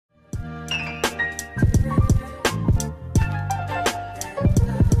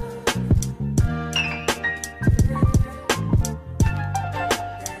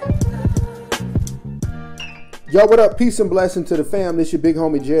Yo, what up? Peace and blessing to the fam. This your big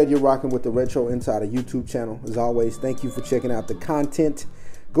homie Jared. You're rocking with the Retro Insider YouTube channel. As always, thank you for checking out the content.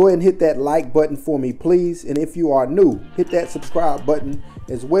 Go ahead and hit that like button for me, please. And if you are new, hit that subscribe button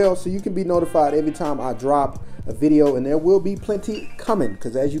as well so you can be notified every time I drop a video. And there will be plenty coming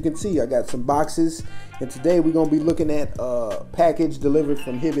because as you can see, I got some boxes. And today we're going to be looking at a package delivered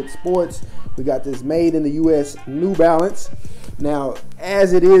from Hibbett Sports. We got this made in the U.S. New Balance. Now,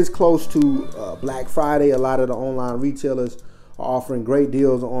 as it is close to Black Friday, a lot of the online retailers are offering great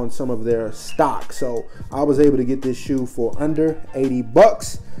deals on some of their stock. So I was able to get this shoe for under 80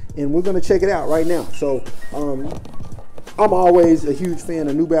 bucks, and we're going to check it out right now. So I'm always a huge fan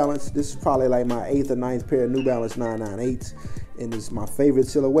of New Balance. This is probably like my 8th or 9th pair of New Balance 998s. And it's my favorite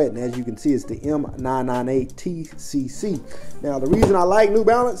silhouette, and as you can see, it's the M998TCC. Now, the reason I like New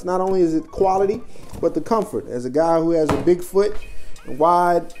Balance, not only is it quality, but the comfort. As a guy who has a big foot, a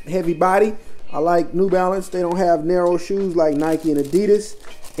wide, heavy body, I like New Balance. They don't have narrow shoes like Nike and Adidas.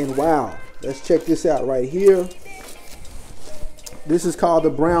 And wow, let's check this out right here. This is called the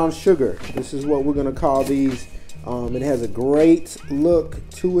Brown Sugar. This is what we're gonna call these. It has a great look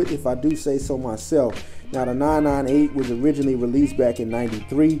to it, if I do say so myself. Now, the 998 was originally released back in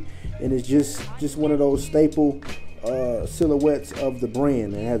 '93, and it's just one of those staple silhouettes of the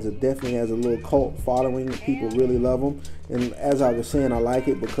brand. It definitely has a little cult following. People really love them, and as I was saying, I like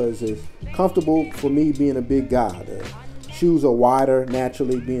it because it's comfortable for me being a big guy. The shoes are wider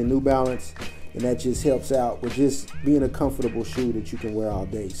naturally, being New Balance, and that just helps out with just being a comfortable shoe that you can wear all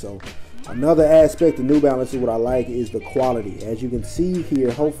day. So another aspect of New Balance is what I like is the quality. As you can see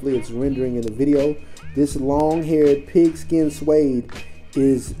here, hopefully it's rendering in the video, this long-haired pigskin suede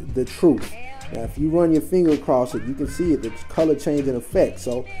is the truth. Now, if you run your finger across it, you can see it, the color changing effect.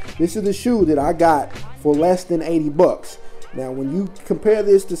 So this is the shoe that I got for less than 80 bucks. Now, when you compare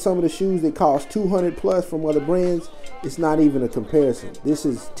this to some of the shoes that cost 200 plus from other brands, it's not even a comparison. This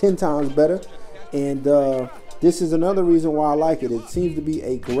is 10 times better, and this is another reason why I like it. It seems to be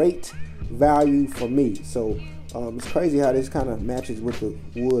a great value for me. So it's crazy how this kind of matches with the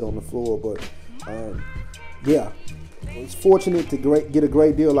wood on the floor, but yeah, I was fortunate to get a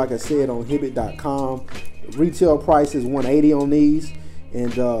great deal, like I said, on Hibbett.com. Retail price is $180 on these,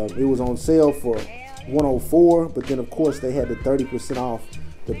 and it was on sale for $104, but then of course they had the 30% off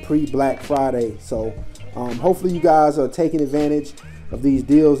the pre-Black Friday. So hopefully you guys are taking advantage of these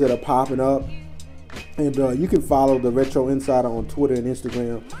deals that are popping up. And you can follow the Retro Insider on Twitter and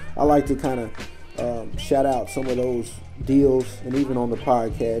Instagram. I like to kind of shout out some of those deals, and even on the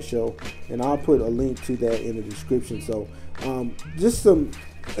podcast show. And I'll put a link to that in the description. So just some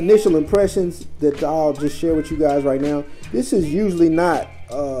initial impressions that I'll just share with you guys right now. This is usually not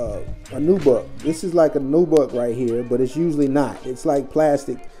a nubuck. This is like a nubuck right here, but it's usually not. It's like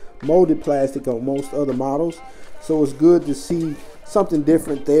plastic, molded plastic on most other models. So it's good to see something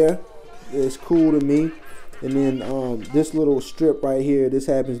different there. It's cool to me. And then this little strip right here, this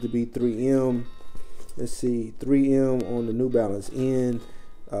happens to be 3M. Let's see, 3M on the New Balance end.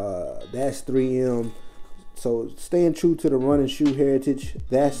 That's 3M. So staying true to the running shoe heritage.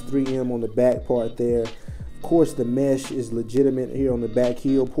 That's 3M on the back part there. Of course, the mesh is legitimate here on the back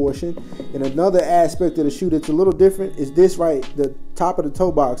heel portion. And another aspect of the shoe that's a little different is this right. The top of the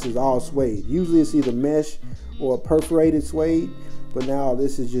toe box is all suede. Usually it's either mesh or a perforated suede, but now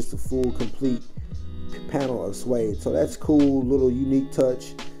this is just a full, complete panel of suede. So that's cool, little unique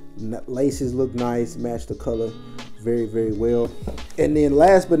touch. Laces look nice, match the color very, very well. And then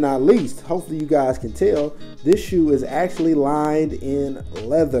last but not least, hopefully you guys can tell, this shoe is actually lined in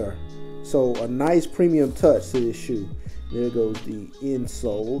leather. So a nice premium touch to this shoe. There goes the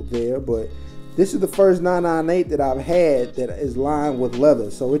insole there, but this is the first 998 that I've had that is lined with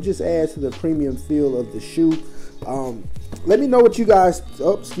leather. So it just adds to the premium feel of the shoe. Let me know what you guys,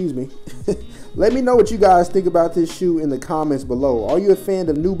 let me know what you guys think about this shoe in the comments below. Are you a fan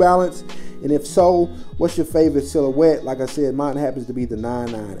of New Balance? And if so, what's your favorite silhouette? Like I said, mine happens to be the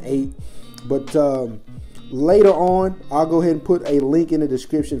 998. But later on, I'll go ahead and put a link in the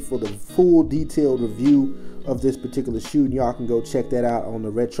description for the full detailed review of this particular shoe, and y'all can go check that out on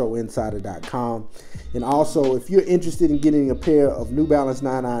the retroinsider.com. And also, if you're interested in getting a pair of New Balance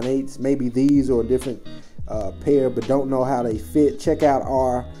 998s, maybe these or a different pair, but don't know how they fit, check out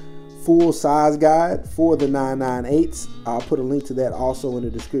our full size guide for the 998s. I'll put a link to that also in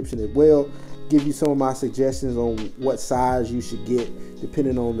the description as well. Give you some of my suggestions on what size you should get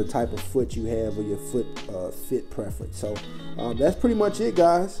depending on the type of foot you have or your foot fit preference. So that's pretty much it,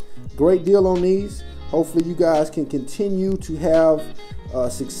 guys. Great deal on these. Hopefully you guys can continue to have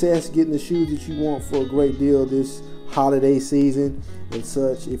success getting the shoes that you want for a great deal this holiday season and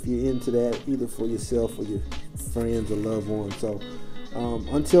such, if you're into that, either for yourself or your friends or loved ones. So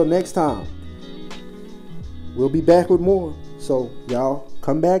until next time, we'll be back with more. So y'all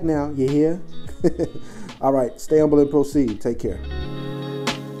come back now. You hear? All right, stay humble and proceed. Take care.